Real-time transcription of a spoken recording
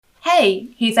Hey,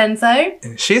 he's Enzo.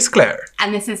 And she's Claire.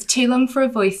 And this is Too Long for a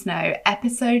Voice Note,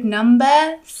 episode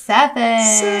number 7.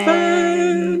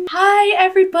 Hi,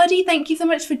 everybody. Thank you so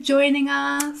much for joining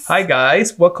us. Hi,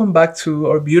 guys. Welcome back to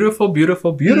our beautiful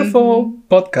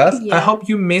podcast. Yeah. I hope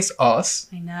you miss us.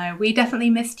 I know. We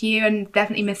definitely missed you and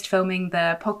definitely missed filming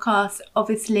the podcast.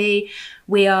 Obviously,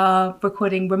 we are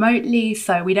recording remotely,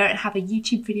 so we don't have a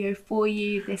YouTube video for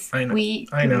you this week.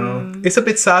 I know. It's a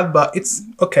bit sad, but it's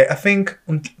okay. I think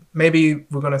maybe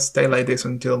we're going to stay like this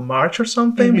until March or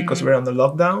something because we're on the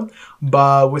lockdown.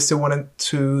 But we still wanted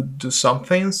to do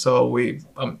something, so we're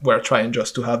trying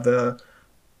just to have the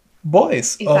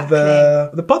voice of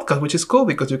the podcast, which is cool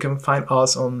because you can find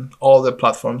us on all the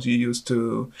platforms you use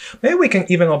to. Maybe we can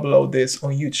even upload this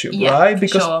on YouTube, right?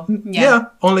 Because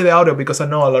only the audio, because I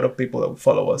know a lot of people that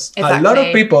follow us. Exactly. A lot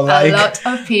of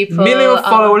people, million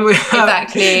followers we have.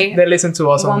 Exactly. They listen to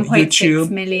us on YouTube.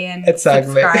 1.6 million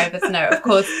Exactly. subscribers. No, of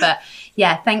course, but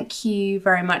yeah, thank you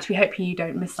very much. We hope you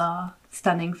don't miss our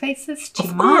stunning faces too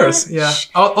much. Of course, yeah.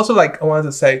 I wanted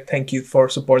to say thank you for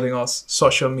supporting us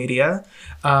social media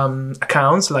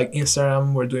accounts like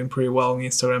Instagram. We're doing pretty well on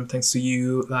Instagram thanks to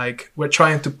you. Like, we're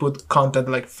trying to put content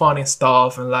like funny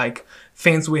stuff and like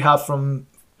things we have from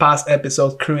past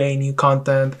episodes, create new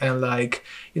content, and like,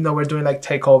 you know, we're doing like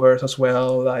takeovers as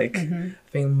well. Like, I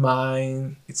think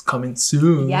mine is coming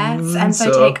soon. Yes, and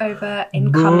so takeover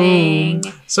incoming.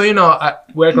 Boom. So, you know,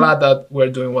 we're glad that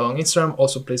we're doing well on Instagram.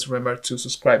 Also, please remember to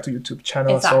subscribe to YouTube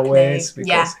channel as always.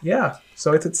 Because,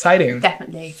 so it's exciting.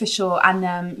 Definitely, for sure.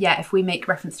 And if we make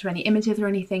reference to any images or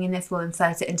anything in this, we'll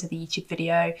insert it into the YouTube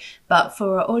video. But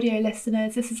for our audio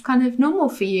listeners, this is kind of normal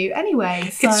for you anyway.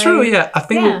 So, it's true, yeah. I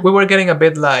think we were getting a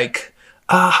bit like,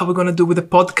 how are we going to do with the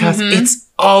podcast? It's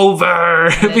over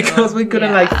because we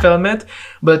couldn't like film it.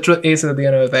 But the truth is, at the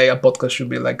end of the day, a podcast should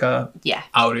be like a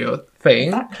audio thing.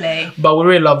 Exactly. But we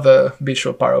really love the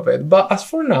visual part of it. But as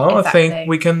for now, I think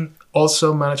we can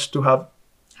also manage to have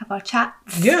our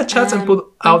chats. Yeah, chats and put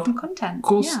out some content.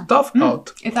 Cool stuff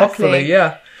out. Exactly. Hopefully,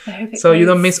 yeah. So you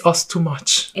don't miss us too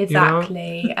much.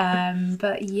 Exactly. You know?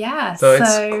 But yeah. So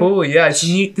it's cool. Yeah, it's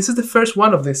new. This is the first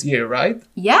one of this year, right?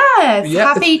 Yes.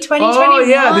 Yeah. Happy 2021. Oh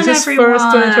yeah, this is first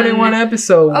 2021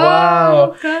 episode.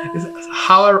 Wow.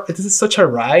 God. This is such a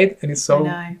ride, and it's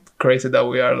so crazy that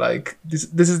we are like this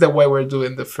is the way we're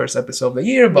doing the first episode of the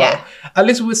year, but at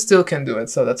least we still can do it,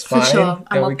 so that's fine. For sure.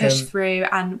 And we'll push through,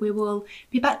 and we will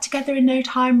be back together in no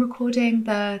time recording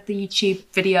the YouTube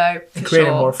video and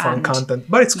creating more fun content.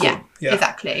 But it's cool. Yeah,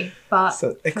 exactly. But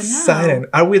so exciting.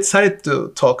 Are we excited to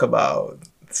talk about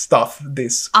stuff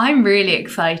this I'm really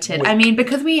excited week? I mean,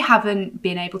 because we haven't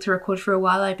been able to record for a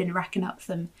while, I've been racking up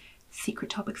some secret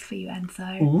topics for you,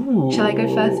 Enzo. Ooh. Shall I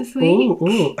go first this week?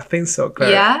 Ooh, I think so,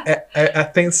 Claire. Yeah? I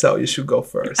think so. You should go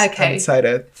first. Okay. I'm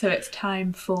excited. So it's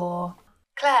time for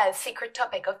Claire's secret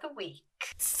topic of the week.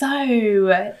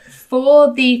 So,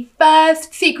 for the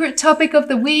first secret topic of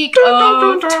the week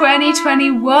of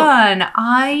 2021,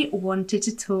 I wanted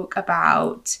to talk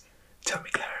about... Tell me,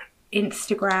 Claire.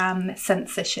 Instagram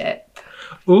censorship.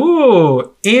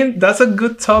 Ooh, that's a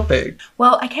good topic.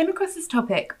 Well, I came across this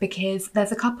topic because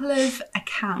there's a couple of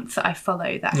accounts that I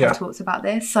follow that have talked about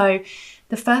this. So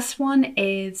the first one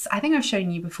is, I think I've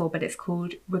shown you before, but it's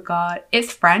called Regard.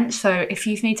 It's French, so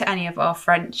excuse me to any of our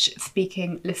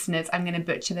French-speaking listeners. I'm going to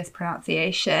butcher this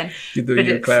pronunciation. You do,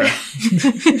 you, Claire.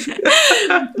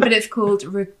 But it's called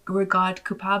Regard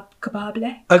Coupable.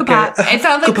 Okay. It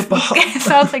sounds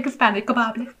like a Spanish.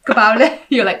 Coupable.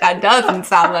 You're like, that doesn't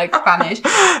sound like Spanish.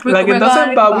 Like it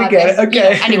doesn't, but we get it.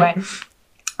 Okay. Yeah, anyway,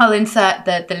 I'll insert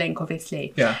the link,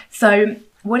 obviously. Yeah. So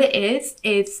what it is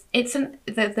it's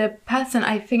the person,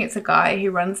 I think it's a guy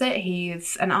who runs it.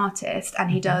 He's an artist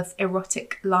and he does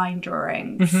erotic line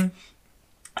drawings.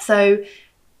 So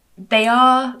they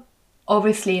are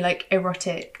obviously like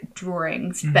erotic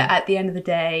drawings, but at the end of the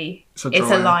day, it's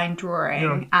a line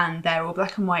drawing, and they're all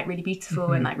black and white, really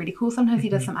beautiful and like really cool. Sometimes he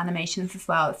does some animations as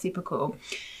well. It's super cool.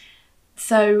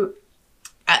 So,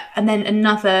 and then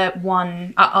another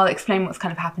one, I'll explain what's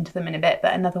kind of happened to them in a bit,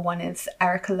 but another one is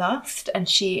Erica Lust, and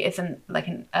she is a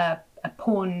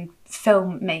porn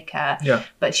filmmaker,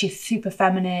 but she's super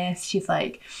feminist. She's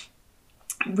like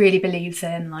really believes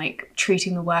in like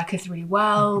treating the workers really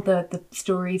well. The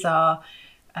stories are,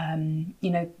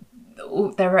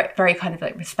 they're very kind of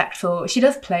like respectful. She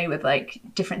does play with like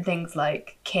different things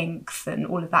like kinks and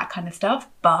all of that kind of stuff,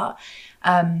 but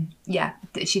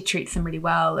she treats them really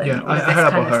well and all of this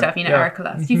kind of stuff. You know, Erica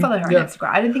Lust. You follow her on Instagram.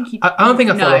 I don't think you. I don't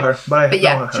think I follow her, but I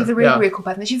know her. She's a really really cool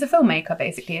person. She's a filmmaker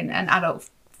basically, an adult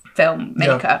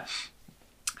filmmaker. Yeah.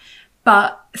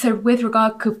 But so with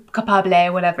Regard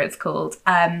Coupable, whatever it's called,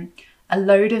 a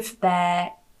load of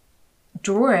their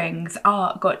drawings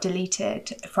got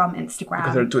deleted from Instagram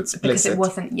Because they're too explicit. because it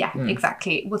wasn't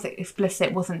exactly, it wasn't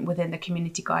explicit, wasn't within the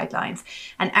community guidelines.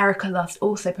 And Erica Lust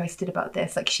also posted about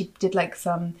this, like she did like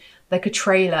a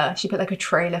trailer, she put like a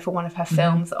trailer for one of her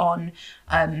films on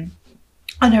her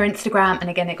Instagram, and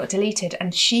again it got deleted.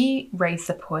 And she raised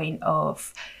the point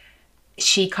of,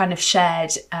 she kind of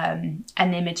shared an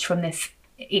image from this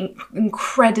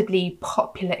incredibly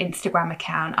popular Instagram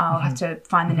account. I'll have to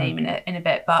find the name in a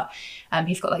bit, but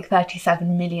he's got like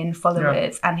 37 million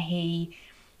followers, and he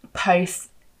posts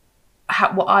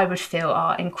what I would feel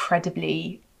are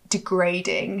incredibly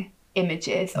degrading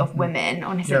images of women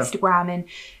on his Instagram in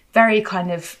very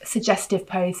kind of suggestive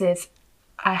poses.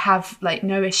 I have like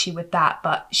no issue with that,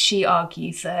 but she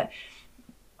argues that,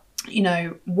 you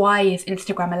know, why is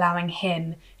Instagram allowing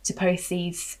him to post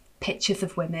these pictures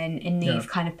of women in these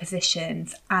kind of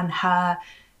positions, and her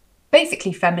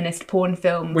basically feminist porn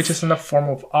films, which is in a form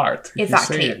of art,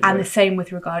 exactly, and the same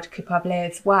with regard to Culpable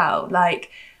as well. Like,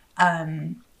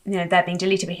 you know, they're being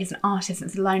deleted, but he's an artist,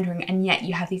 it's line drawing, and yet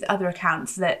you have these other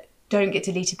accounts that don't get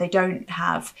deleted. They don't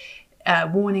have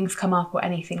warnings come up or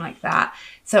anything like that.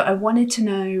 So I wanted to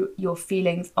know your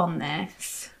feelings on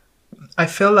this. I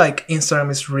feel like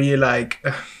Instagram is really like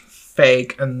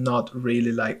fake and not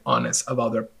really like honest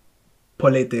about their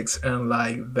politics and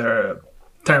like their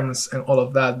terms and all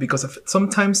of that, because of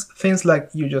sometimes things like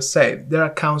you just said, there are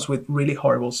accounts with really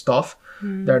horrible stuff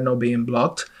that are not being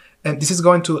blocked. And this is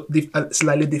going to a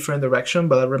slightly different direction,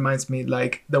 but it reminds me,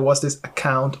 like, there was this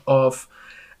account of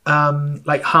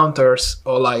like hunters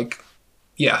or like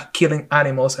killing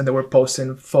animals, and they were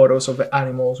posting photos of the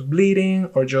animals bleeding,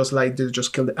 or just like they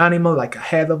just killed the animal, like a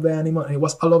head of the animal, and it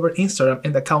was all over Instagram,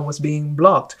 and the account was being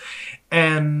blocked.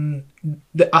 And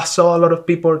I saw a lot of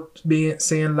people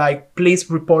saying like, please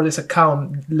report this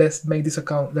account, let's get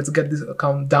this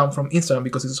account down from Instagram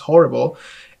because it's horrible.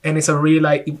 And it's a really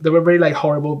like, there were very like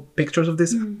horrible pictures of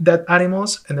these dead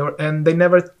animals, and they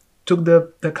never took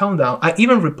the account down. I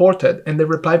even reported, and they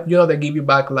replied, you know, they give you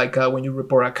back like when you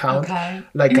report an account,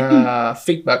 like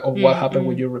feedback of what happened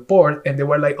when you report, and they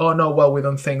were like, oh no, well, we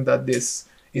don't think that this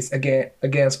is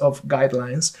against of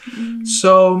guidelines.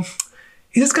 So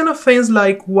it's kind of things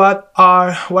like, what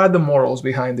are the morals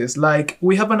behind this? Like,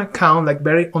 we have an account, like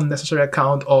very unnecessary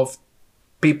account of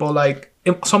people, like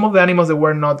some of the animals that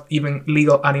were not even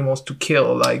legal animals to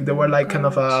kill, like they were like kind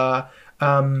of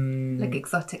like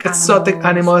exotic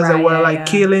animals that were like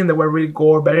killing, they were really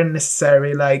gore, very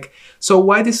unnecessary. Like, so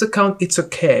why this account it's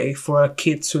okay for a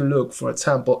kid to look, for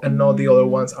example, and not the other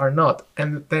ones are not?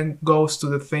 And then goes to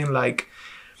the thing like,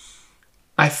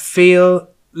 I feel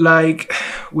like,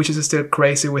 which is still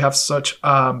crazy, we have such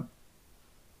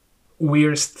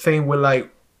weird thing with like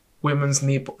women's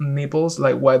nipples,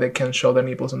 like why they can't show their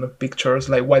nipples in the pictures,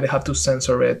 like why they have to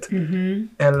censor it.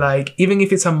 And like, even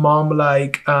if it's a mom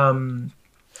like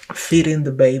feeding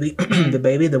the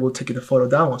baby they will take the photo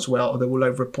down as well, or they will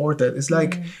like report it. It's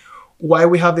like, why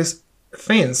we have these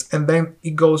things? And then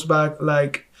it goes back,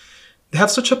 like, they have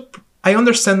such a, I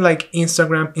understand like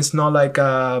Instagram is not like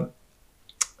a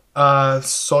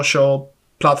social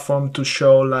platform to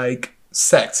show like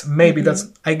sex. Maybe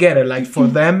that's, I get it, like for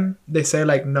them they say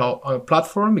like, no, on a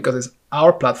platform, because it's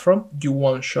our platform, you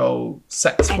won't show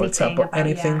sex, for example,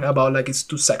 anything about like it's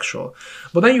too sexual.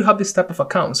 But then you have this type of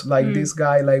accounts like this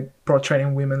guy like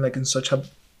portraying women like in such a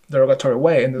derogatory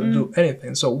way, and they don't do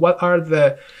anything. So what are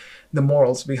the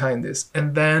morals behind this?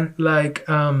 And then like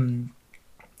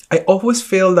I always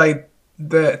feel like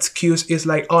the excuse is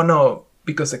like, oh no,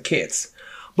 because the kids.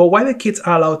 But why the kids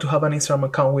are allowed to have an Instagram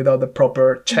account without the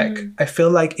proper check? I feel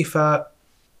like if a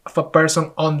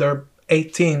person under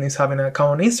 18 is having an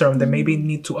account on Instagram, they maybe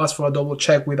need to ask for a double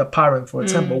check with a parent, for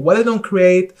example. Why they don't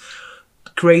create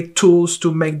tools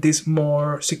to make this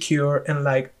more secure and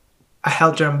like a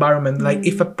healthier environment? Like,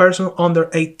 if a person under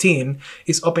 18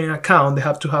 is opening an account, they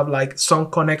have to have like some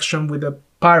connection with the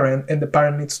parent, and the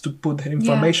parent needs to put the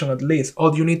information at least,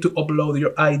 or you need to upload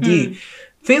your ID.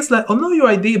 Things like, oh, not your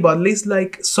ID, but at least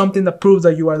like something that proves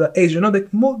that you are the age. You know,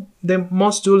 they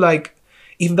must do like,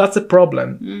 if that's a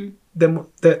problem, then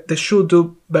they should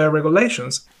do better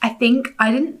regulations. I think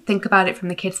I didn't think about it from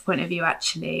the kids' point of view,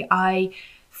 actually. I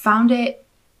found it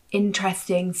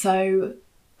interesting. So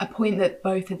a point that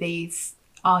both of these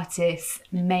artists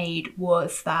made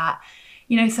was that,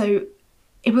 you know, so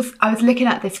I was looking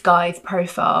at this guy's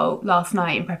profile last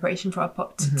night in preparation for our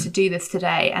pod to do this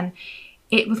today, and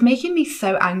it was making me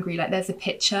so angry. Like, there's a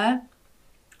picture.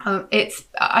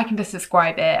 I can just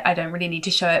describe it. I don't really need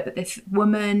to show it. But this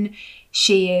woman,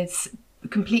 she is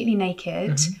completely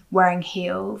naked, wearing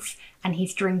heels, and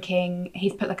he's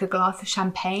put like a glass of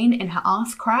champagne in her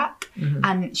ass crack,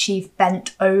 and she's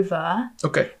bent over,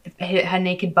 her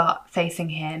naked butt facing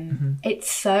him. It's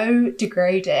so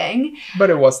degrading. But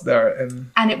it was there.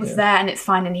 And it was there, and it's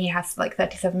fine, and he has like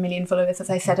 37 million followers, as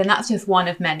I said, and that's just one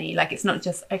of many. Like, it's not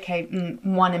just,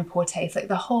 one in poor taste. Like,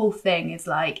 the whole thing is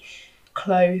like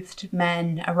clothed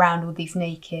men around all these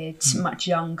naked, much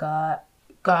younger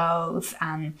girls,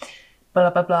 and blah,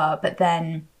 blah, blah. But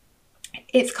then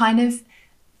it's kind of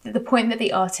the point that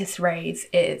the artists raise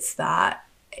is that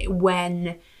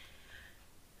when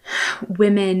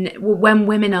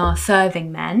women are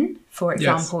serving men, for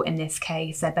example, in this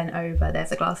case, they're bent over,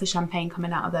 there's a glass of champagne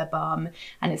coming out of their bum,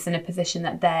 and it's in a position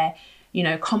that they're,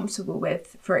 comfortable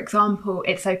with, for example,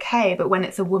 it's okay. But when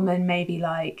it's a woman, maybe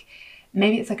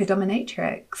it's like a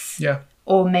dominatrix. Yeah.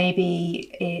 Or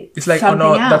maybe it's like, oh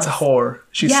no, that's a whore.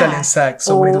 She's selling sex,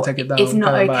 so we need to take it down. It's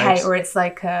not okay. Or it's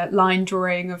like a line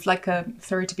drawing of like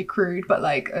sorry to be crude, but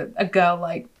like a girl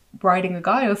like riding a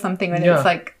guy or something, and it's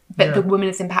like, but the woman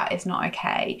is in power. It's not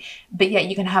okay. But yet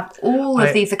you can have all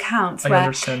of these accounts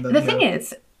where the thing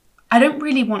is, I don't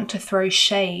really want to throw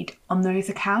shade on those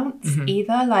accounts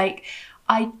either. Like,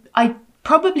 I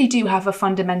probably do have a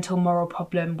fundamental moral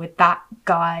problem with that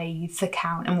guy's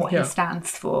account and what he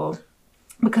stands for,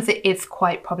 because it is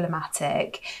quite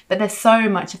problematic. But there's so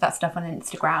much of that stuff on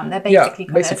Instagram. They're basically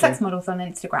kind of sex models on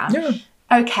Instagram. Yeah.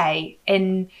 Okay.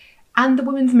 And the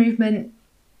women's movement,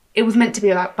 it was meant to be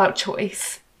about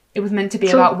choice. It was meant to be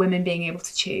about women being able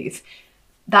to choose.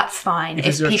 That's fine. If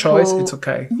it's your choice, it's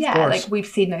okay. Yeah, like we've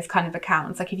seen those kind of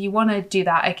accounts. Like, if you want to do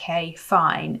that, okay,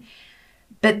 fine.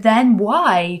 But then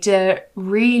why do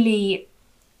really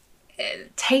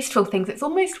tasteful things? It's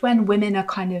almost when women are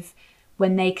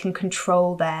when they can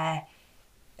control their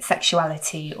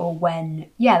sexuality, or when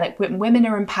women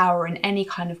are in power in any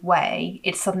kind of way,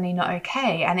 it's suddenly not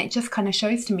okay. And it just kind of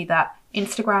shows to me that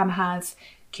Instagram has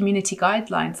community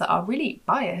guidelines that are really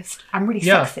biased and really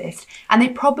sexist. And they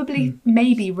probably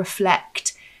maybe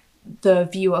reflect the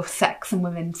view of sex and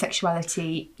women's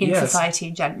sexuality in society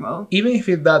in general. Even if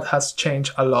that has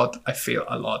changed a lot, I feel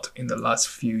a lot in the last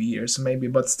few years maybe,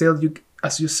 but still,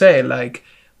 as you say, like,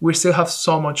 we still have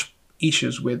so much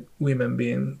issues with women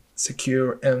being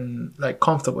secure and like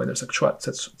comfortable in their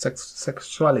sexuality.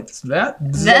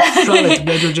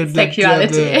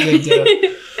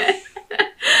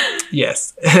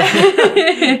 Yes.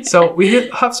 So we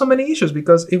have so many issues,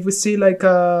 because if we see like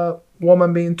a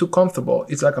woman being too comfortable,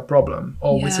 it's like a problem.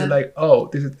 Or we see like, oh,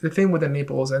 this is the thing with the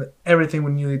nipples and everything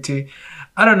with nudity.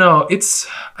 I don't know.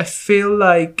 I feel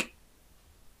like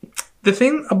the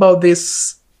thing about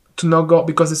this, to not go,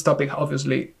 because this topic,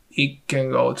 obviously, it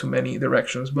can go to many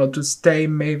directions, but to stay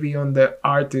maybe on the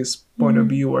artist point of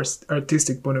view or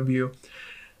artistic point of view,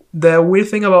 the weird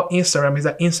thing about Instagram is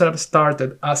that Instagram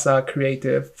started as a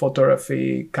creative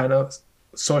photography kind of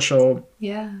social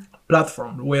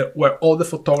platform where all the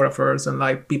photographers and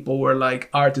like people were like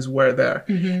artists were there.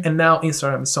 And now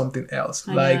Instagram is something else.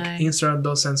 Instagram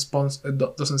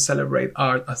doesn't celebrate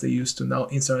art as they used to. Now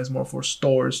Instagram is more for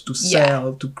stores to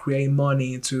sell, to create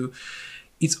money,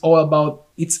 it's all about,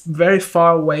 it's very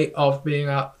far away of being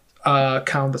a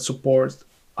account that supports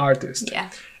artists.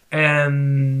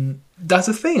 And that's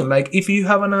the thing. Like, if you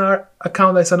have an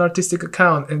account that's an artistic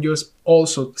account and you're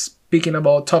also speaking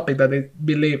about a topic that they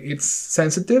believe it's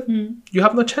sensitive, you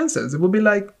have no chances. It would be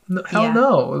like, hell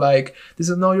no. Like, this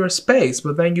is not your space.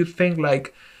 But then you think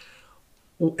like,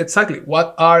 exactly,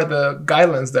 what are the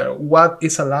guidelines there? What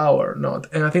is allowed or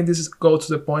not? And I think this goes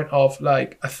to the point of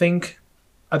like, I think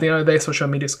at the end of the day, social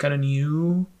media is kind of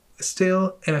new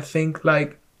still. And I think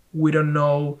like, we don't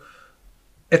know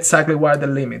exactly what are the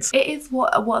limits. It is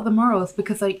what are the morals,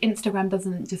 because like Instagram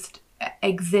doesn't just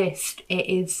exist, it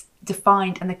is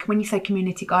defined. And when you say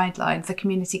community guidelines, the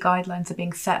community guidelines are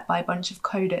being set by a bunch of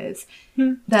coders.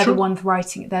 They're the ones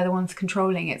writing it, they're the ones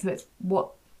controlling it, so it's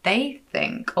what they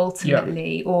think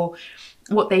ultimately, or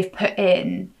what they've put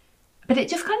in. But it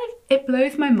just it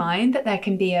blows my mind that there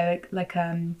can be a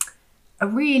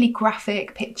really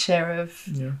graphic picture of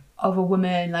a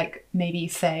woman, like maybe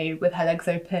say with her legs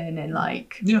open and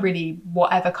like really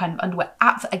whatever kind of underwear.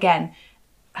 Again,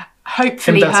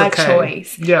 hopefully her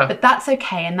choice. But that's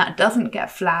okay, and that doesn't get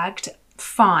flagged.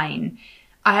 Fine.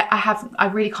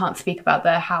 I really can't speak about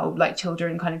how like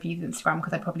children kind of use Instagram,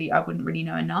 because I wouldn't really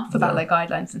know enough about like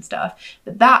guidelines and stuff.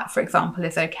 But that, for example,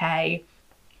 is okay,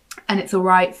 and it's all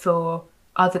right for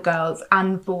other girls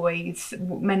and boys,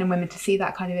 men and women, to see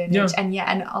that kind of image, and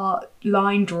an art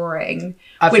line drawing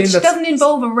which doesn't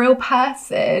involve a real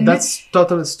person. That's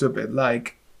totally stupid.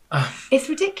 Like, It's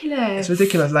ridiculous. It's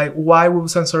ridiculous. Like, why would we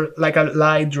censor like a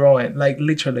live drawing? Like,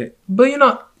 literally. But you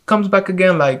know, comes back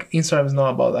again. Like, Instagram is not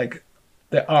about like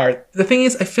the art. The thing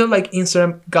is, I feel like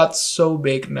Instagram got so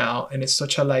big now, and it's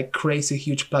such a like crazy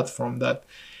huge platform that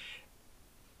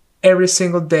every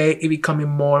single day it becoming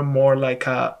more and more like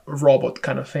a robot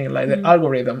kind of thing. Like the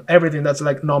algorithm, everything that's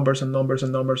like numbers and numbers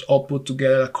and numbers all put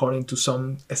together according to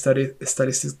some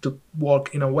statistics to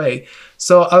work in a way.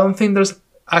 So I don't think there's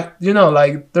you know,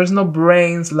 like there's no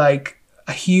brains like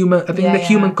a human. I think the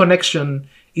human connection,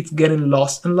 it's getting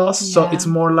lost and lost. So it's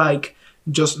more like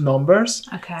just numbers.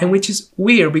 Okay. And which is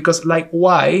weird because like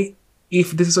why,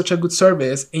 if this is such a good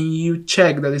service and you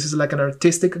check that this is like an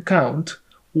artistic account,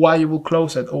 why you will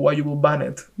close it or why you will ban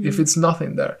it if it's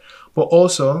nothing there. But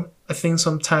also I think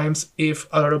sometimes if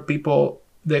a lot of people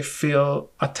they feel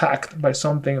attacked by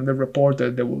something and they report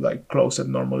it, they will like close it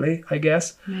normally, I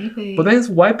guess. Maybe. But then it's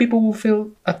why people will feel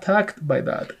attacked by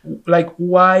that. Like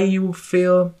why you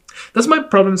feel... That's my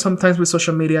problem sometimes with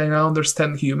social media, and I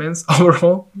understand humans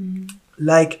overall.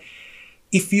 Like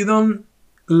if you don't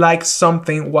like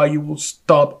something, why you will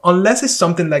stop, unless it's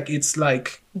something like it's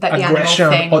like That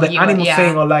aggression or the animal yeah.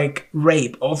 thing or like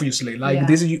rape, obviously. Like Yeah.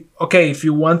 this is okay, if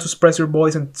you want to express your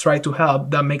voice and try to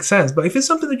help, that makes sense. But if it's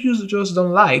something that you just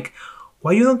don't like,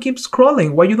 why you don't keep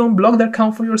scrolling? Why you don't block that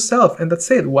account for yourself and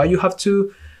that's it? Why you have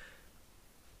to...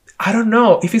 I don't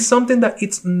know. If it's something that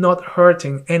it's not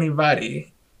hurting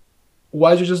anybody,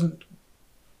 why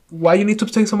you need to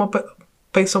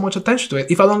pay so much attention to it?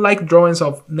 If I don't like drawings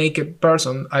of naked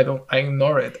person, I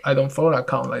ignore it. I don't follow an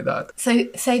account like that. So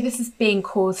say this is being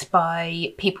caused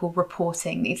by people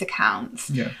reporting these accounts.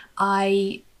 Yeah.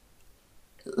 I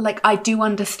do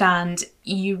understand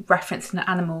you referenced an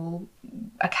animal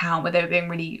account where they were being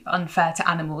really unfair to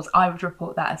animals. I would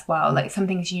report that as well. Like some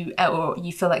things or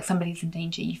you feel like somebody's in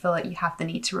danger, you feel like you have the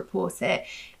need to report it.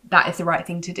 That is the right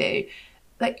thing to do.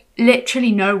 Like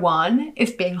literally no one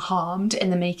is being harmed in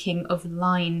the making of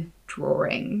line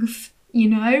drawings, you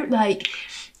know? Like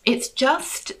it's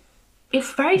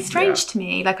very strange to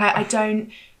me. Like I don't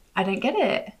get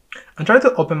it. I'm trying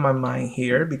to open my mind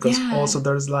here because also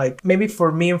there's like, maybe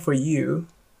for me and for you,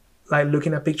 like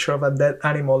looking at a picture of a dead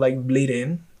animal like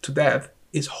bleeding to death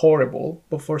is horrible.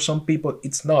 But for some people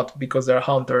it's not, because they're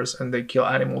hunters and they kill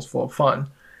animals for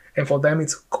fun. And for them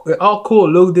it's, oh cool,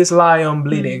 look, this lion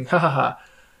bleeding, ha ha ha.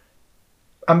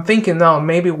 I'm thinking now,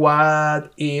 maybe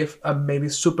what if a maybe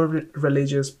super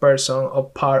religious person or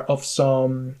part of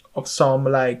some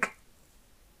like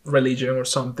religion or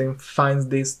something finds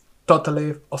this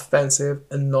totally offensive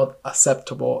and not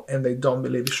acceptable, and they don't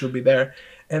believe it should be there.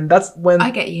 And that's when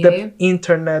I get you. The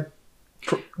internet,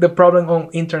 the problem on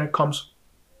internet comes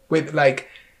with like,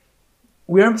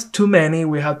 we are too many,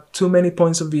 we have too many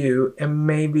points of view, and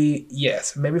maybe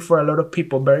for a lot of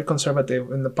people very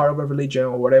conservative in the part of a religion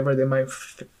or whatever, they might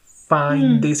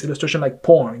find this illustration like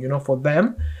porn, you know. For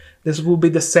them this will be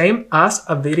the same as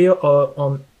a video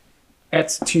on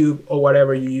XTube or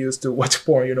whatever you use to watch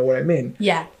porn, you know what I mean?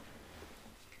 Yeah.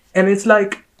 And it's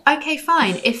like, okay,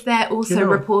 fine, if they're also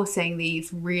reporting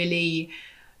these really,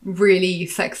 really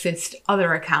sexist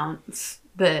other accounts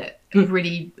that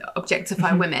really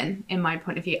objectify women, in my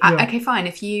point of view. Okay, fine.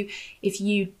 If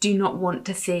you do not want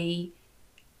to see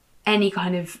any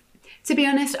kind of... To be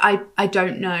honest, I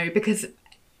don't know, because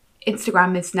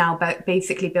Instagram is now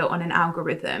basically built on an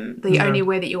algorithm. The only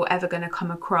way that you're ever going to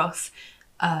come across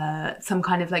some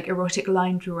kind of like erotic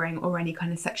line drawing or any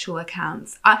kind of sexual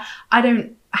accounts. I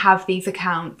don't have these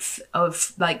accounts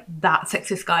of like that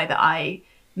sexist guy that I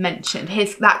mentioned.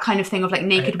 That kind of thing of like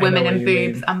naked women and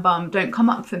boobs and bum don't come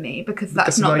up for me, because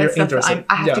that's not the stuff that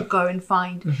I have to go and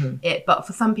find it. But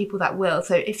for some people that will.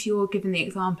 So if you're given the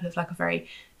example of like a very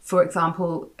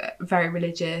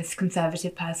religious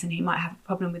conservative person who might have a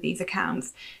problem with these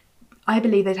accounts, I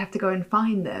believe they'd have to go and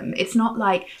find them. It's not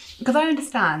like, because I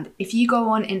understand if you go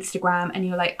on Instagram and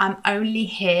you're like, I'm only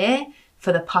here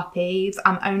for the puppies,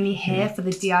 I'm only here for the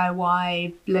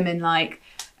DIY blimmin' like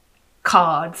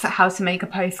cards, how to make a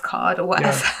postcard or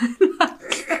whatever.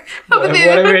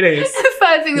 Whatever it is. The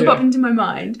first thing that popped into my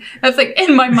mind. That's like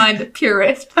in my mind the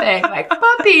purest thing, like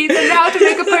puppies and how to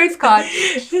make a postcard.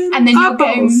 And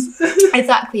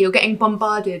then you're getting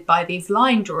bombarded by these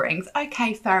line drawings.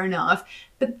 Okay, fair enough.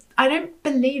 But I don't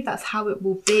believe that's how it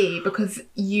will be, because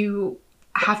you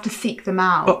have to seek them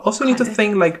out. But also you need to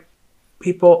think like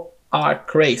people are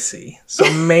crazy.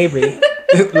 So maybe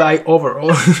like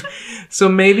overall. So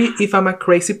maybe if I'm a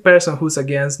crazy person who's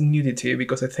against nudity,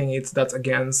 because I think that's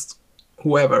against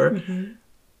whoever,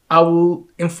 I will,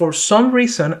 and for some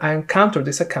reason I encounter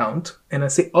this account and I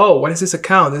say, oh, what is this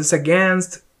account? This is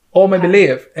against all my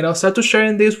belief. And I'll start to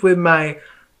sharing this with my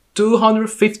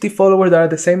 250 followers that are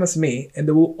the same as me, and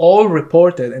they will all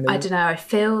report it. And I don't know. I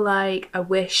feel like I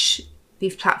wish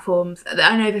these platforms,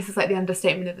 I know this is like the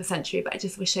understatement of the century, but I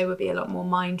just wish they would be a lot more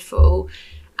mindful.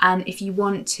 And if you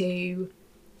want to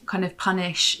kind of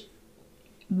punish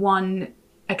one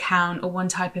account or one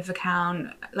type of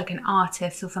account, like an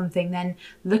artist or something, then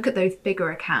look at those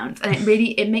bigger accounts. And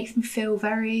it makes me feel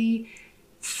very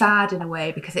sad in a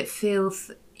way, because it feels,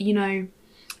 you know,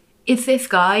 is this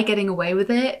guy getting away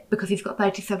with it because he's got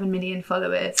 37 million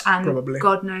followers and Probably.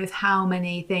 God knows how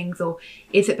many things, or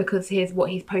is it because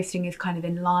what he's posting is kind of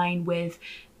in line with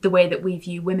the way that we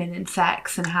view women and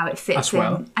sex and how it fits As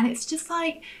well. in? And it's just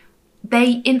like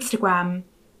Instagram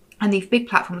and these big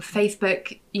platforms,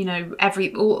 Facebook, you know,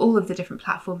 all of the different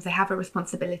platforms, they have a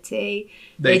responsibility.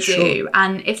 They do. should.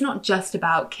 And it's not just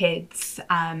about kids,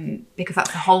 because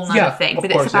that's a whole nother thing, of but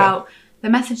course, it's about the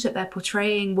message that they're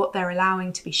portraying, what they're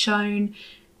allowing to be shown,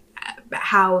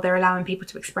 how they're allowing people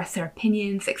to express their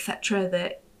opinions, etc.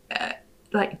 That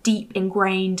like deep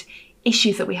ingrained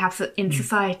issues that we have in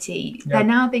society, they're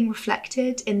now being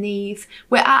reflected in these.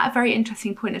 We're at a very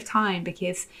interesting point of time,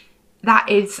 because that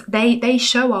is, they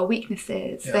show our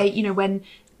weaknesses. They, you know, when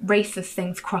racist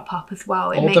things crop up as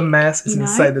well, all the mess is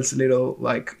inside this little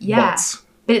like box.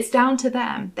 But it's down to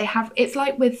them. They have, it's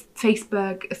like with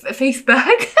Facebook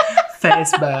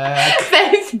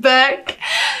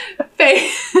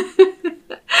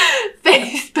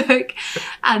Facebook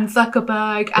and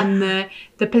Zuckerberg and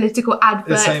the political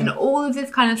adverts and all of this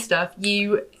kind of stuff.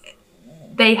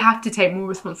 They have to take more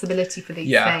responsibility for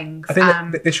these things. I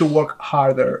think that they should work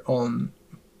harder on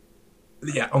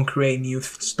creating new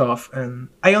stuff. And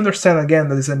I understand again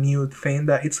that it's a new thing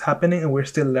that it's happening and we're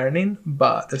still learning,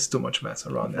 but there's too much mess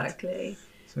around it. Exactly.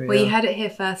 So, Well, you heard it here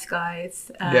first, guys.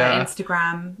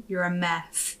 Instagram, you're a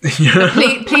mess.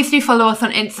 Please do follow us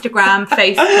on Instagram,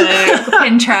 Facebook,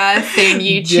 Pinterest, and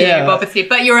YouTube, obviously.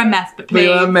 But you're a mess. But please,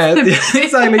 you're a mess.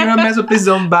 Exactly, you're a mess. So please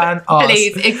don't ban us.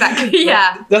 Please, exactly.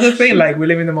 Yeah. That's the thing. Like, we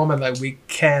live in the moment. Like, we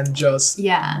can't just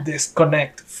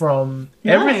disconnect from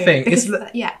everything. Because,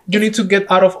 you need to get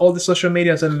out of all the social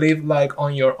medias and live like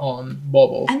on your own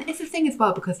bubble. And it's the thing as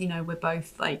well, because, you know, we're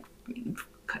both like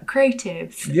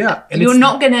creatives. Yeah. And you're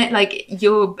not gonna like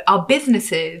our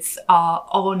businesses are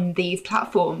on these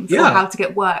platforms for how to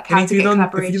get work, how to get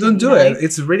collaboration. If you don't do it,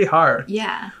 it's really hard.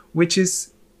 Yeah. Which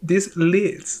is, this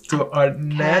leads to our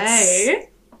next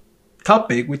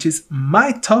topic, which is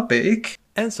my topic,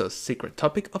 Enzo's secret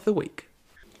topic of the week.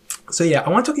 So I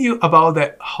want to talk to you about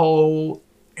the whole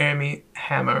Armie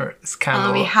Hammer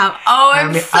scandal.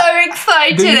 I'm so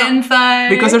excited, Enzo.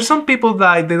 Because there's some people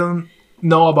that they don't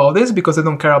know about this because they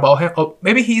don't care about him, or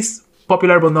maybe he's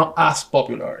popular but not as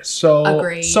popular. So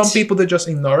some people, they just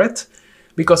ignore it.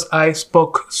 Because I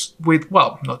spoke with,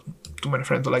 well, not too many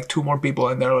friends, but like 2 more people,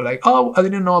 and they were like, oh, I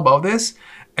didn't know about this.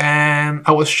 And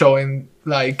I was showing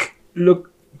like, look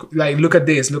at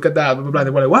this, look at that, blah, blah, blah. They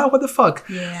were like, wow, what the fuck?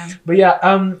 Yeah. But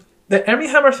the Armie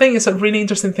Hammer thing is a really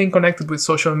interesting thing connected with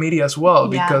social media as well,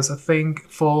 because I think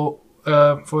for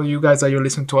you guys that you're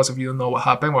listening to us, if you don't know what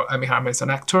happened, well, Armie Hammer is an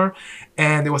actor,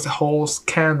 and there was a whole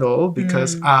scandal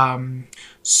because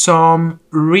some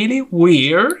really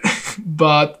weird,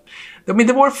 but I mean,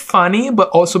 they were funny, but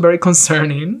also very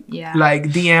concerning. Yeah. Like,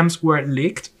 DMs were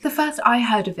leaked. The first I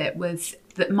heard of it was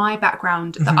that my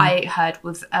background that I heard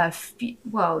was it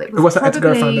was an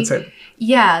ex-girlfriend, that's it.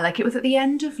 Yeah, like it was at the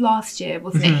end of last year,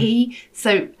 wasn't it?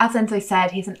 So as Enzo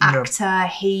said, he's an actor.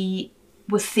 He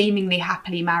was seemingly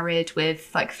happily married with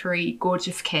like 3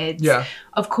 gorgeous kids. Yeah.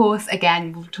 Of course,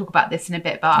 again, we'll talk about this in a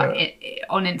bit, but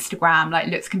on Instagram, like,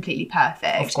 looks completely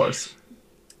perfect. Of course.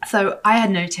 So I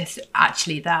had noticed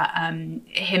actually that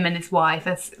him and his wife,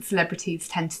 as celebrities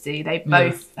tend to do, they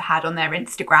both had on their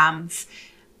Instagrams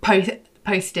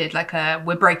posted like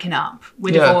we're breaking up,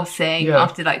 we're divorcing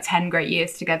after like 10 great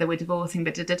years together, we're divorcing,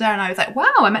 but and I was like,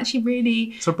 wow, I'm actually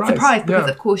really surprised because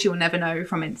of course you'll never know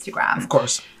from Instagram. Of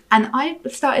course. And I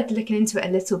started looking into it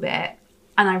a little bit,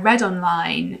 and I read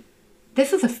online,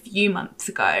 this was a few months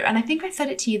ago, and I think I said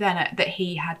it to you then, that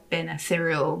he had been a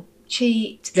serial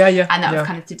cheat. And that was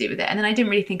kind of to do with it. And then I didn't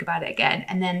really think about it again.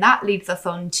 And then that leads us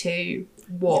on to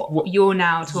what you're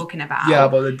now talking about. Yeah,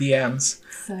 about the DMs.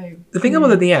 So the thing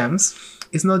about the DMs,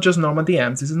 it's not just normal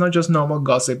DMs. It's not just normal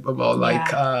gossip about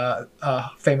like a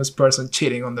famous person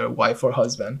cheating on their wife or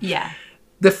husband. Yeah.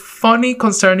 The funny,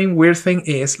 concerning, weird thing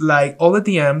is, like, all the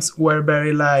DMs were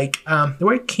very, like, they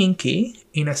were kinky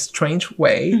in a strange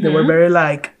way. They were very,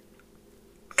 like,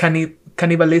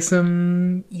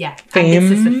 cannibalism thing.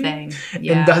 And this is the thing.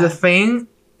 Yeah. And that's the thing.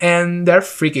 And they're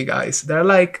freaky, guys. They're,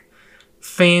 like,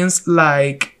 things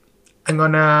like I'm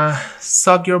gonna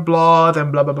suck your blood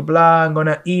and blah blah blah blah. I'm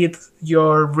gonna eat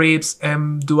your ribs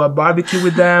and do a barbecue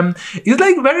with them. It's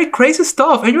like very crazy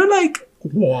stuff, and you're like,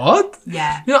 what?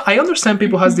 Yeah. You know, I understand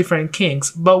people has different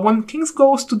kinks, but when kinks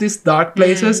goes to these dark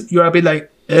places, you're a bit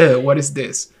like, what is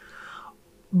this?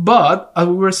 But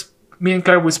as me and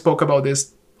Claire, we spoke about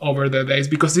this over the days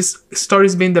because this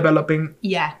story's been developing.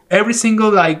 Yeah. Every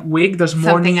single like week, there's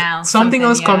more something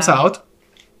else comes out.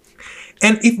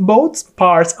 And if both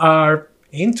parts are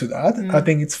into that, I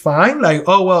think it's fine. Like,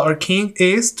 oh, well, our king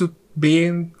is to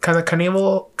being kind of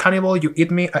cannibal, you eat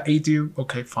me, I ate you.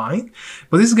 Okay, fine.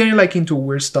 But this is getting like into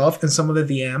weird stuff. And some of the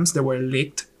DMs that were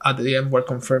leaked at the end were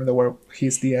confirmed that were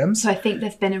his DMs. So I think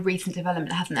there's been a recent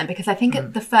development, hasn't there? Because I think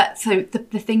at the first, so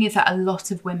the thing is that a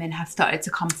lot of women have started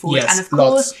to come forward. Yes, and of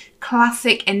course,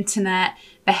 classic internet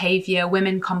behavior,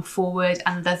 women come forward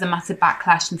and there's a massive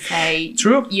backlash and say,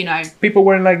 true, you know, people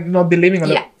were like not believing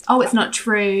on it. Oh, it's not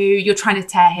true, you're trying to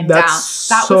tear him That's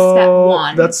down. That was step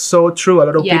one. That's so true. A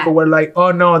lot of people were like,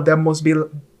 oh no, there must be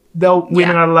the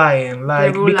women are lying,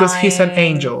 like because he's an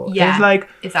angel. Yeah, and it's like,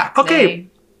 exactly. Okay,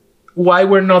 why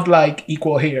we're not like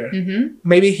equal here?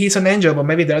 Maybe he's an angel, but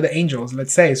maybe they're the angels,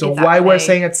 let's say. So why we're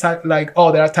saying it's like,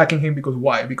 oh, they're attacking him because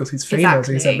why? Because he's famous,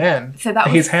 he's a man, so that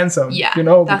was, he's handsome, you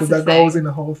know, because that goes in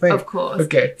the whole thing. Of course.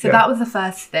 Okay. So that was the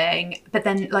first thing. But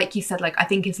then, like you said, like I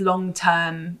think his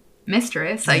long-term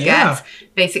mistress, I guess,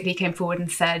 basically came forward and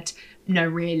said, no,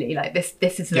 really, like this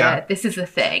is the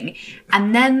thing.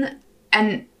 And then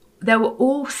there were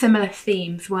all similar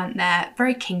themes, weren't there?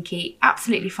 Very kinky,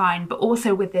 absolutely fine, but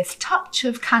also with this touch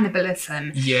of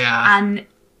cannibalism. Yeah. And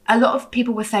a lot of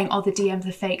people were saying, oh, the DMs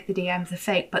are fake, the DMs are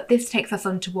fake. But this takes us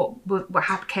on to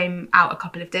what came out a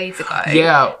couple of days ago.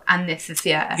 Yeah. And this is,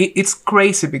 it's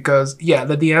crazy because, the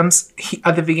DMs,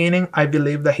 at the beginning, I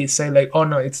believe that he said like, oh,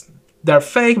 no, they're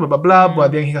fake, blah, blah, blah.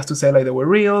 But then he has to say like they were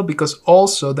real because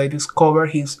also they discover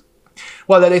I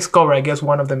guess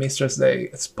one of the mistresses, they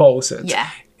exposed it. Yeah.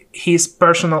 His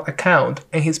personal account,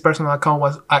 and his personal account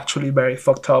was actually very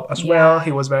fucked up as well.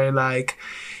 He was very like,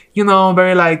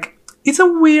 it's a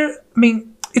weird,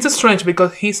 it's a strange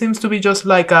because he seems to be just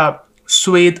like a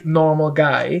sweet, normal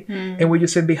guy. And when you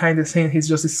see behind the scenes, he's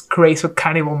just this crazy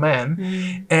cannibal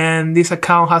man. And this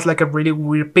account has like a really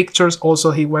weird pictures.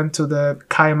 Also, he went to the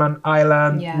Cayman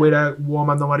Island with a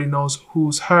woman, nobody knows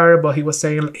who's her, but he was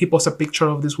saying, he posted a picture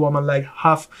of this woman like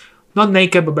half, not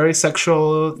naked, but very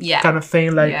sexual kind of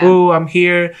thing. Like, oh, I'm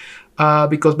here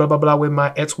because blah, blah, blah with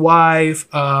my ex-wife.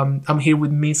 I'm here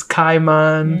with Miss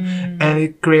Cayman. And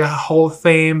it created a whole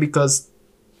thing because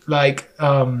like,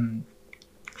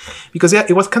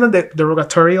 it was kind of the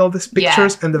derogatory of these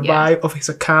pictures and the vibe of his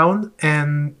account.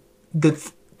 And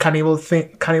the cannibal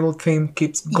theme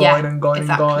keeps going and going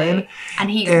and going. And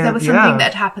there was something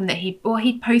that had happened that he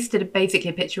posted basically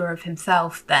a picture of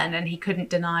himself then, and he couldn't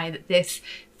deny that this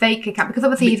fake account, because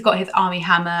obviously he's got his Army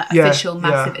Hammer official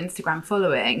massive Instagram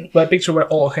following. But the picture were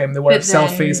all him. There were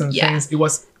selfies and things. It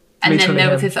was and then there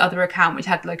was his other account which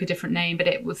had like a different name, but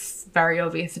it was very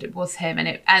obvious that it was him, and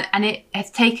it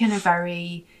has taken a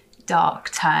very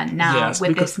dark turn now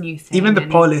with this new thing. Even the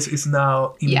police is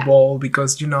now involved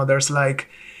because there's like,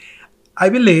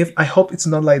 I hope it's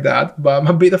not like that, but I'm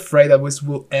a bit afraid that this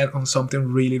will end on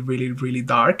something really, really, really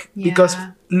dark. Because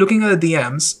looking at the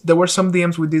DMs, there were some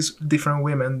DMs with these different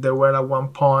women. There were at one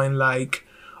point like,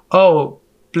 oh,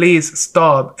 please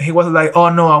stop. And he was like, oh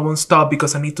no, I won't stop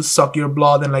because I need to suck your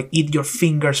blood and like eat your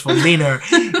fingers for dinner.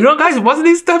 Guys, wasn't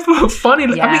this stuff funny?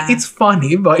 It's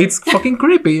funny, but it's fucking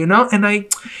creepy, And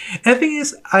the thing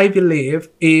is, I believe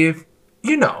if,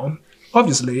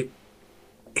 obviously,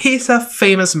 he's a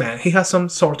famous man. He has some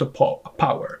sort of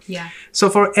power. Yeah. So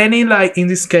for any, like, in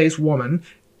this case, woman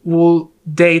will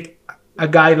date a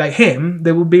guy like him,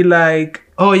 they will be like,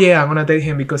 oh yeah, I'm gonna date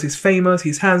him because he's famous,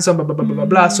 he's handsome, blah, blah, blah, blah, blah,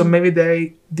 blah. So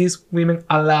maybe these women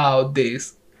allow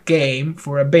this game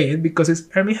for a bit because it's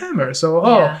Armie Hammer.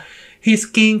 So, he's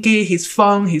kinky, he's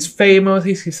fun, he's famous,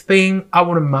 he's his thing, I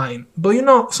wouldn't mind.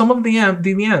 But some of the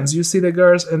DMs, you see the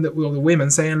girls and the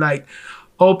women saying like,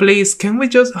 oh, please, can we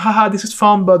just, this is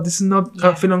fun, but this is not,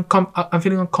 I'm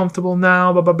feeling uncomfortable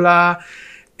now, blah, blah, blah.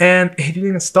 And he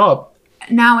didn't stop.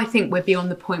 Now I think we're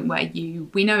beyond the point where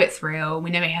we know it's real,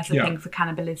 we know he has a thing for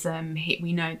cannibalism,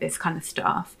 we know this kind of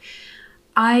stuff.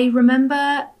 I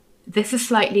remember, this is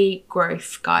slightly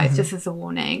gross, guys, just as a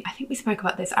warning. I think we spoke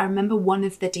about this. I remember one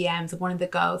of the DMs of one of the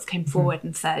girls came forward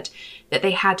and said that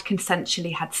they had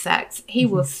consensually had sex. He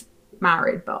was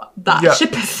married, but that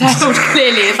ship has sailed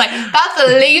clearly. It's like, that's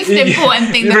the least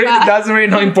important thing. That's really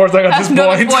not important at this point. That's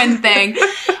not the important thing.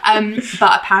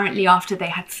 But apparently after they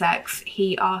had sex,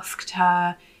 he asked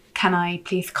her, can I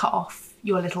please cut off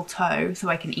your little toe so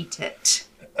I can eat it.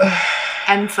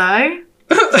 Enzo,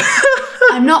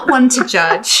 I'm not one to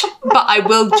judge, but I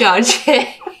will judge it.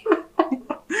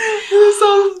 It's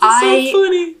so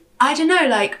funny. I don't know,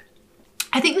 like,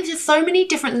 I think there's just so many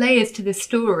different layers to this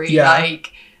story. Yeah.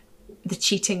 Like, the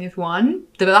cheating is one.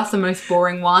 That's the most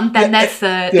boring one. Then there's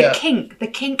the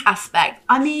kink aspect.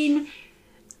 I mean,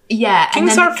 yeah.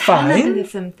 Kinks and then are fine.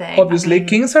 cannibalism thing. Obviously,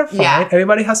 kinks are fine. yeah.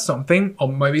 Everybody has something,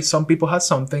 or maybe some people have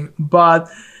something. But,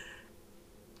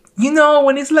 you know,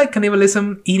 when it's like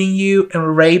cannibalism eating you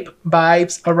and rape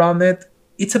vibes around it,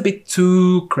 it's a bit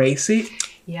too crazy.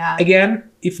 Yeah. Again,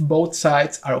 if both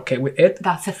sides are okay with it.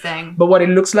 That's the thing. But what it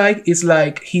looks like is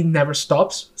like he never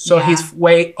stops. So Yeah. his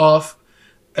way of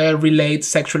relate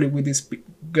sexually with these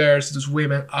girls, these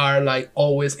women, are like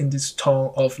always in this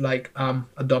tone of like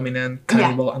a dominant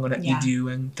cannibal. I'm gonna eat you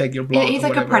and take your blood. He's or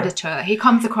like a whatever. predator. He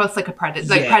comes across like a predator,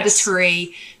 like Yes.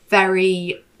 predatory,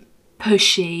 very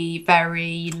pushy,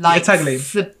 very like Exactly.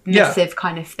 submissive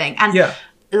kind of thing. And Yeah.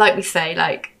 like we say,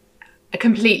 like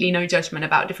completely no judgment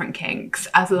about different kinks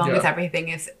as long Yeah. as everything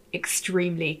is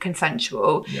extremely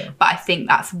consensual. Yeah. But I think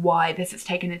that's why this has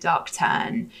taken a dark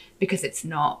turn, because it's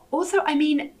not. Also, I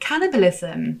mean,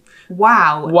 cannibalism.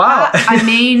 Wow. Wow. I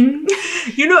mean,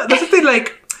 You know, that's the thing,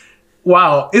 like,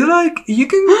 wow. It's like, you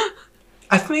can,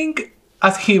 I think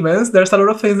as humans, there's a lot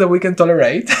of things that we can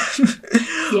tolerate.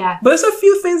 yeah. But there's a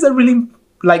few things that really,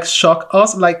 like, shock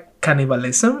us, like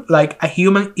cannibalism, like a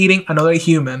human eating another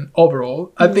human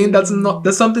overall. I think that's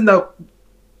something that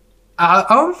I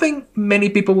don't think many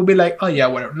people will be like, oh yeah,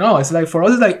 whatever. No, it's like, for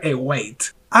us, it's like, hey,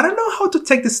 wait. I don't know how to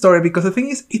take this story, because the thing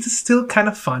is, it's still kind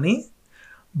of funny.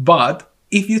 But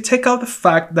if you take out the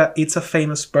fact that it's a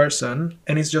famous person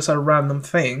and it's just a random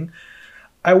thing,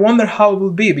 I wonder how it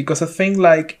will be, because I think,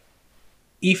 like,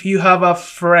 if you have a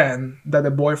friend that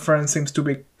the boyfriend seems to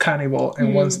be cannibal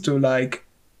and wants to, like,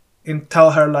 and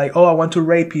tell her, like, oh, I want to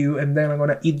rape you and then I'm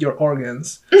gonna eat your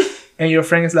organs. And your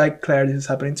friend is like, Claire, this is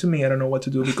happening to me. I don't know what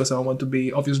to do because I don't want to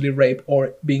be obviously raped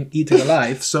or being eaten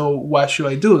alive. So what should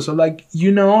I do? So, like,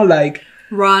 you know, like,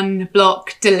 Run,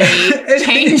 block, delete,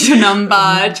 change your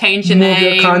number, change your move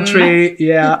name. your country,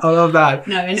 yeah, all of that.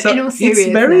 No, in So all seriousness,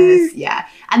 it's very... yeah.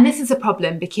 And this is a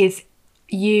problem because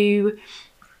you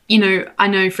know, I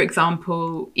know, for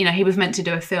example, you know, he was meant to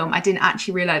do a film. I didn't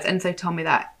actually realise, Enzo told me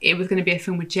that it was going to be a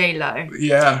film with J-Lo.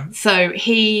 Yeah. So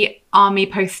Army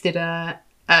posted a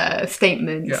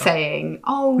statement saying,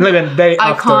 "Oh, Like a day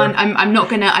I after. can't. I'm not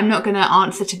gonna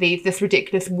answer to this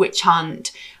ridiculous witch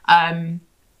hunt.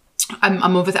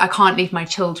 I'm obviously, I can't leave my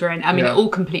children. I mean, all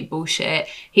complete bullshit.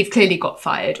 He's clearly got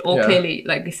fired, or clearly,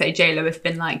 like we say, J-Lo has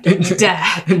been like, "Don't you dare."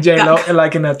 J-Lo,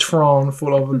 like in a throne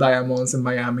full of diamonds in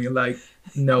Miami, like,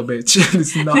 no, bitch,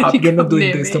 this is not happening. You're not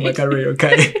doing this to my career,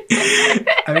 okay?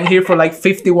 I've been here for like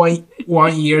 51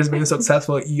 years being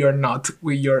successful. You're not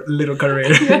with your little career.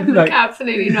 Like,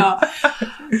 absolutely not.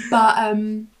 But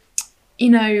you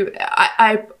know,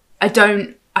 I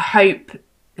hope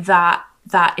that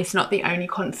it's not the only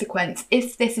consequence.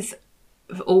 If this is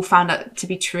all found out to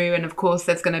be true, and of course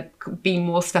there's going to be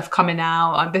more stuff coming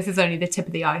out, this is only the tip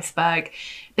of the iceberg.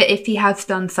 But if he has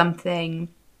done something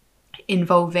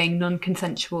involving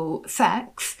non-consensual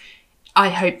sex, I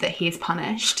hope that he is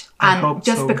punished. And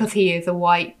just because he is a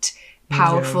white,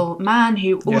 powerful man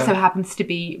who also happens to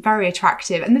be very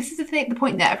attractive, and this is the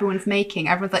point that everyone's making.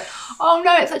 Everyone's like, "Oh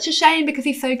no, it's such a shame because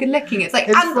he's so good looking." It's like,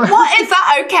 and what, is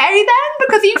that okay then?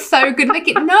 Because he's so good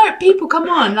looking? No, people, come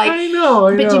on, like, I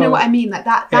know. But do you know what I mean? Like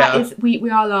that is, we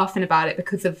are laughing about it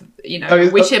because of, you know,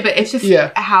 but it's just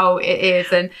how it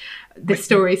is, and the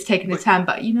story's taken a turn.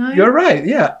 But you know, you're right.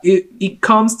 Yeah, it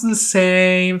comes to the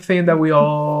same thing that we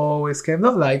always came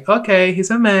up. Like, okay, he's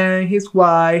a man, he's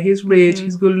white, he's rich,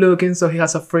 he's good looking, so he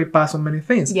has a free pass on many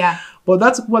things. Yeah. But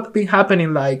that's what's been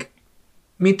happening. Like,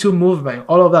 Me Too movement,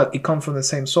 all of that, it comes from the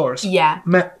same source. Yeah.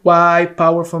 White,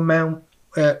 powerful men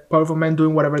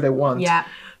doing whatever they want. Yeah.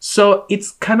 So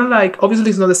it's kind of like, obviously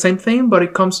it's not the same thing, but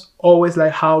it comes always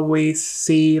like how we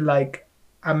see like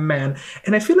a man.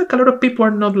 And I feel like a lot of people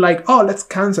are not like, oh, let's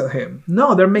cancel him.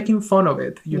 No, they're making fun of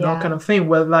it, you know, kind of thing.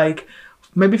 Well, like,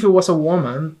 maybe if it was a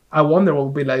woman, I wonder what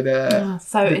would be like the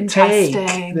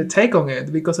take on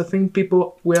it. Because I think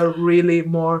people, we are really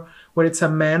more, when it's a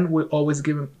man, we always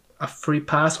give him a free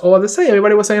pass. Or they say,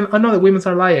 everybody was saying, oh no, the women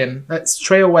are lying.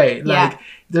 Straight away. Like,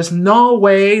 there's no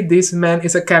way this man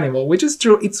is a cannibal, which is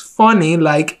true. It's funny.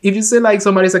 Like, if you say like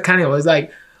somebody's a cannibal, it's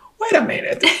like, wait a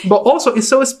minute. But also, it's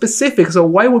so specific. So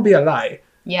why would be a lie?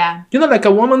 Yeah. You know, like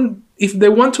a woman, if they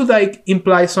want to like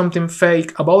imply something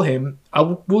fake about him, I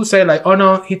will say like, oh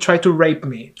no, he tried to rape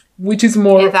me. which is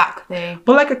more Exactly.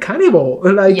 but like a cannibal.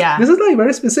 Like Yeah. this is like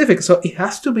very specific. So it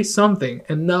has to be something.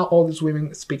 And now all these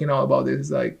women speaking out about this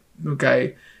is like,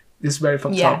 okay, this is very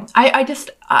fucked Yeah. up.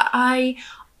 I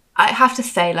have to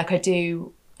say, like, I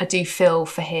do feel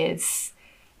for his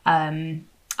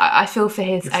I feel for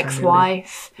his Your family.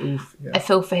 ex-wife. Oof, I yeah.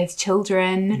 feel for his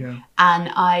children. Yeah.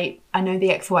 And I know the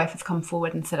ex-wife has come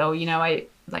forward and said, oh, you know, I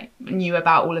like knew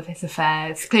about all of his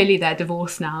affairs. Clearly they're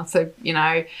divorced now, so you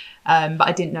know, but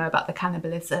I didn't know about the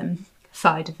cannibalism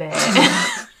side of it.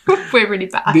 We're really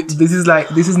bad. This is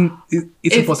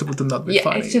it's impossible to not be yeah,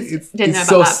 funny. it's just It's didn't know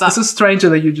so about that, but it's so strange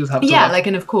that you just have to yeah, laugh. like,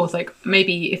 and of course, like,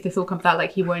 maybe if this all comes out,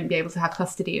 like, he won't be able to have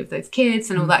custody of those kids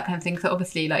and all that kind of thing. So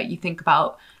obviously, like, you think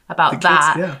about The kids,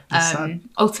 that. yeah, that's sad.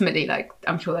 Ultimately, like,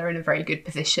 I'm sure they're in a very good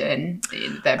position.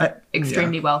 They're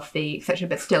extremely wealthy, etc.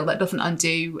 But still, that doesn't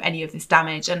undo any of this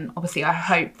damage. And obviously, I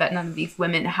hope that none of these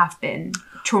women have been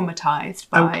traumatized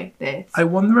by this. I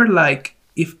wonder, like,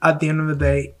 if at the end of the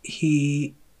day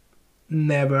he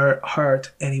never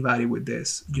hurt anybody with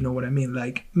this. You know what I mean?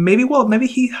 Like, maybe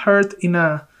he hurt in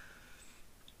a.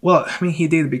 Well, I mean, he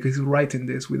did because writing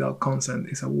this without consent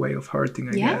is a way of hurting,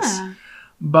 I guess.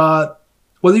 But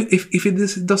well, if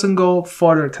it doesn't go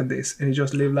further than this, and he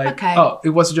just live like, Okay. oh,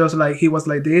 it was just like he was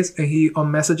like this, and he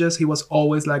on messages he was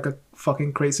always like a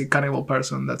fucking crazy cannibal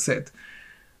person. That's it.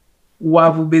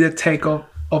 What would be the take of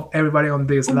everybody on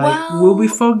this? Like, Well- will we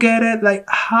forget it? Like,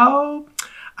 how?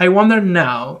 I wonder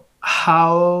now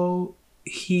how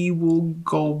he will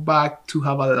go back to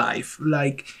have a life.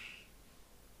 Like,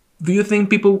 do you think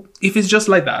people, if it's just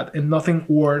like that and nothing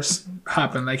worse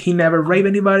happened, like he never raped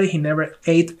anybody, he never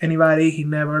ate anybody, he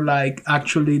never like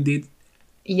actually did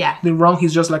Yeah. the wrong,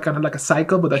 he's just like kind of like a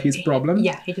psycho, but that's his problem.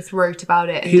 Yeah, he just wrote about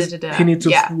it and He needs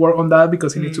to yeah. work on that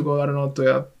because he needs to go, I don't know,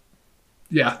 to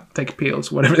take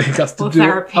pills, whatever he has to Or do.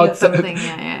 therapy or outside. something.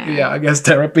 Yeah. Yeah, I guess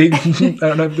therapy. I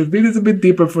don't know if the bill is a bit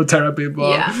deeper for therapy, but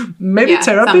Yeah. maybe Yeah,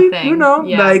 therapy, something. you know,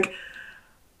 Yeah. like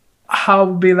how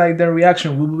would be like their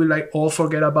reaction? Will we like all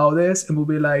forget about this and we'll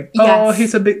be like, oh, Yes.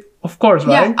 he's a bit, of course,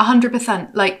 Yeah, right? 100%.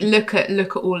 Like, look at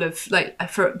all of, like,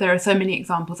 there are so many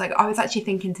examples. Like, I was actually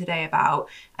thinking today about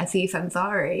Aziz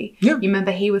Ansari. Yeah. You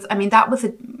remember that was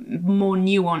a more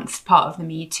nuanced part of the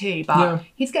Me Too, but Yeah.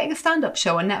 he's getting a stand-up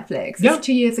show on Netflix. This Yeah. was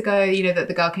 2 years ago, you know, that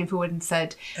the girl came forward and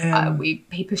said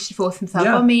he pushed to force himself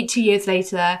Yeah. on me. 2 years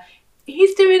later,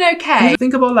 he's doing okay.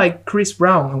 Think about like Chris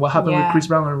Brown and what happened with Yeah. Chris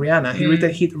Brown and Rihanna. He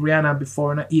really hit Rihanna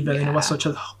before an event and it was Yeah. such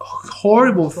a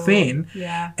horrible thing.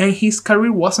 Yeah. And his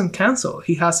career wasn't cancelled.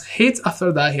 He has hits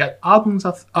after that. He had albums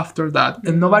after that.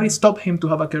 And nobody stopped him to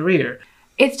have a career.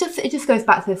 It just goes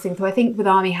back to this thing. So I think with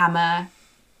Armie Hammer,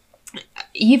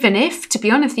 even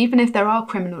if there are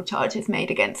criminal charges made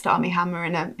against Armie Hammer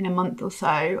in a month or so,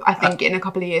 I think in a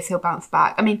couple of years he'll bounce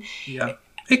back. I mean, Yeah.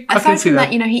 I can aside see from that.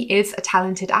 that, you know, he is a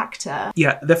talented actor.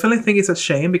 Yeah, definitely think it's a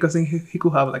shame because I think he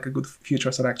could have like a good future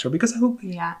as an actor because he's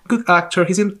Yeah. a good actor.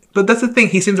 But that's the thing.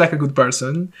 He seems like a good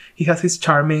person. He has his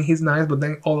charming, he's nice, but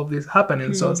then all of this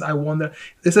happening. So I wonder.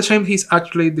 It's a shame he's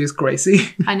actually this crazy.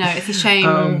 I know, it's a shame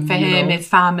for you him, know. his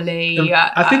family.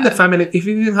 I think the family. If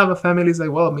he didn't have a family, it's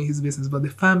like, well, I mean, his business. But the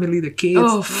family, the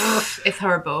kids. It's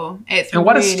horrible. It's And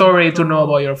what a really story to know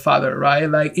horrible. about your father, right?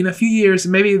 Like in a few years,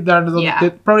 maybe they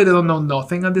probably don't know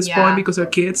nothing at this Yeah. point because they're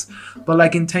kids. But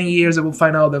like in 10 years, they will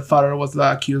find out their father was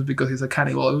accused because he's a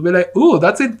cannibal. It will be like, ooh,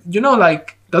 that's it. You know,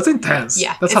 like that's intense.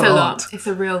 Yeah, that's it's a a lot. It's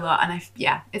a real lot, and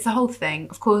it's a whole thing.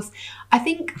 Of course, I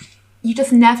think you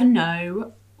just never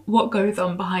know what goes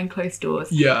on behind closed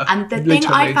doors. Yeah, And the thing I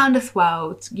literally. found as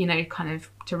well, you know, kind of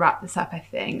to wrap this up, I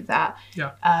think that,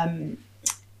 Yeah.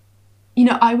 you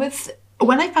know,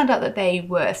 when I found out that they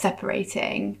were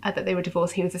separating, that they were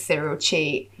divorced, he was a serial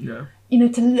cheat. Yeah. You know,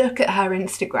 to look at her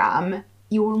Instagram,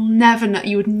 you would never know.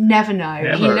 He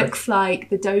Never. looks like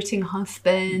the doting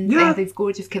husband. They Yeah. have these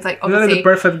gorgeous kids, like You know, obviously the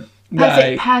perfect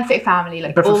guy. perfect family,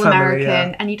 like Perfect all family, American,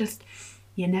 yeah. and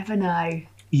you never know.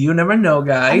 You never know, And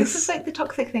guys. this is like the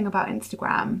toxic thing about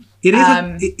Instagram. It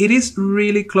is. It is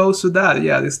really close to that.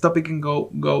 Yeah, this topic can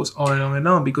goes on and on and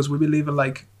on because we believe in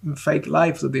like fake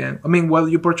lives at the end. I mean,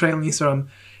 what you portray on Instagram,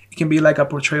 it can be like a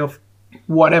portrayal of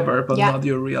whatever, but Yeah. not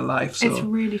your real life. So It's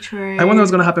really true. I wonder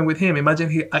what's gonna happen with him. Imagine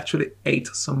he actually ate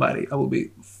somebody. I will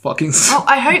be fucking. Oh,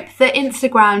 I hope that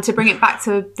Instagram, to bring it back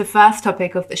to the first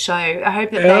topic of the show, I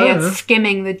hope that they Yeah. are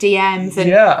skimming the DMs and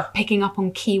Yeah. picking up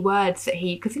on keywords that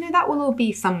because you know that will all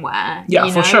be somewhere. Yeah,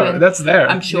 you for know, sure. and That's there.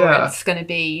 I'm sure Yeah. it's going to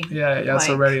be. Yeah, it's like-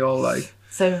 already all like.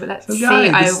 So let's So, see.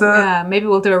 guys, Maybe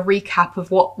we'll do a recap of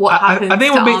what I happened.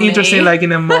 think it would be interesting, like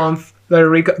in a month,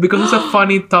 because it's a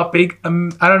funny topic.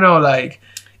 I don't know, like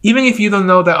even if you don't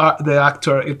know the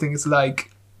actor, I think it's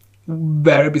like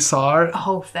very bizarre. A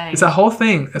whole thing. It's a whole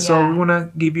thing. So Yeah. we want to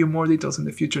give you more details in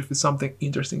the future if something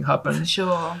interesting For happens.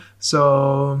 sure.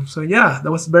 So yeah,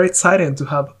 that was very exciting to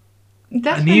have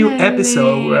Definitely. a new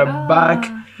episode. We're back.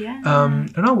 Yeah. I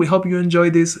don't know. We hope you enjoy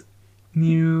this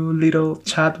new little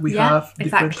chat we have.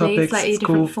 Different exactly. topics. Slightly It's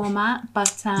different cool. format,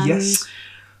 but Yes.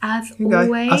 as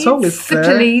guys, always,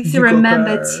 Claire, please you go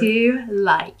remember Claire. to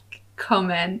like,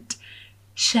 comment,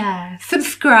 share,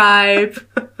 subscribe,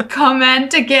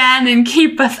 comment again, and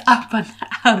keep us up on the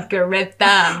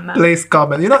algorithm. Please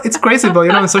comment. It's crazy, but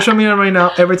on social media right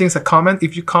now, everything's a comment.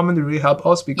 If you comment, it really helps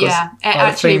us because Yeah, it our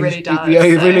actually things- really does, Yeah,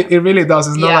 so- it really does.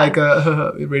 It's not Yeah. like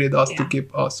it really does to Yeah.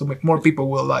 keep us so more people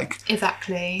will like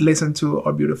Exactly. listen to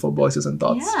our beautiful voices and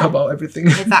thoughts Yeah. about everything.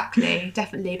 Exactly.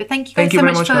 Definitely. But thank you guys Thank you so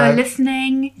very much much, for guys.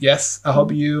 listening. Yes, I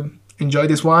hope you enjoy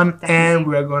this one, Definitely. and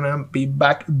we're gonna be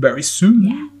back very soon.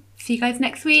 Yeah. See you guys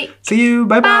next week. See you.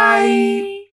 Bye bye.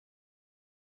 Bye.